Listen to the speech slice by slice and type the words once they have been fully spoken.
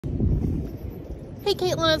Hey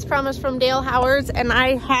Kaitlyn, it's Promise from Dale Howards, and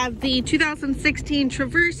I have the 2016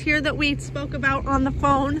 Traverse here that we spoke about on the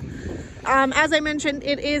phone. As I mentioned,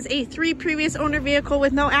 it is a 3 previous owner vehicle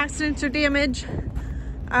with no accidents or damage.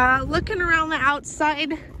 Looking around the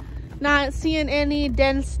outside, not seeing any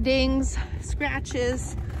dents, dings,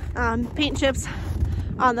 scratches, paint chips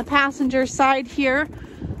on the passenger side here.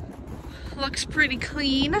 Looks pretty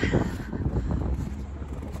clean.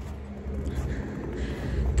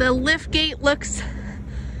 The lift gate looks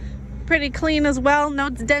pretty clean as well. No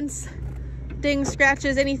dents, dings,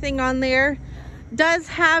 scratches, anything on there. Does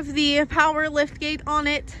have the power lift gate on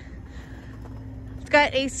it. It's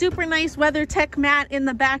got a super nice WeatherTech mat in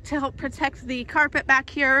the back to help protect the carpet back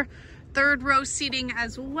here. 3rd row seating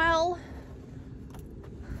as well.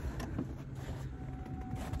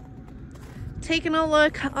 Taking a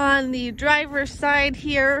look on the driver's side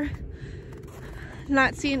here.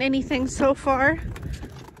 Not seeing anything so far.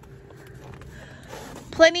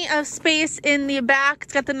 Plenty of space in the back.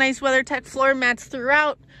 It's got the nice WeatherTech floor mats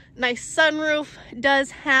throughout. Nice sunroof.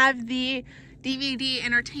 Does have the DVD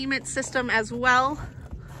entertainment system as well.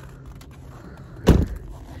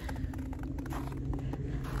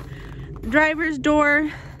 Driver's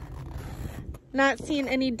door. Not seeing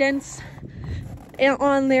any dents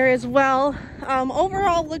on there as well.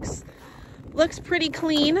 Overall looks pretty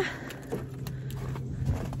clean.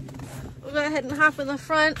 We'll go ahead and hop in the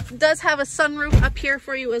front. Does have a sunroof up here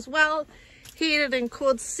for you as well. Heated and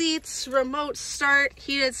cooled seats, remote start,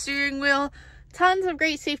 heated steering wheel. Tons of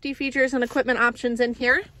great safety features and equipment options in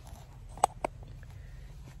here.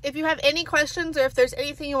 If you have any questions or if there's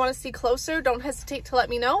anything you want to see closer, don't hesitate to let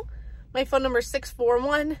me know. My phone number is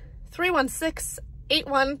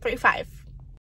 641-316-8135.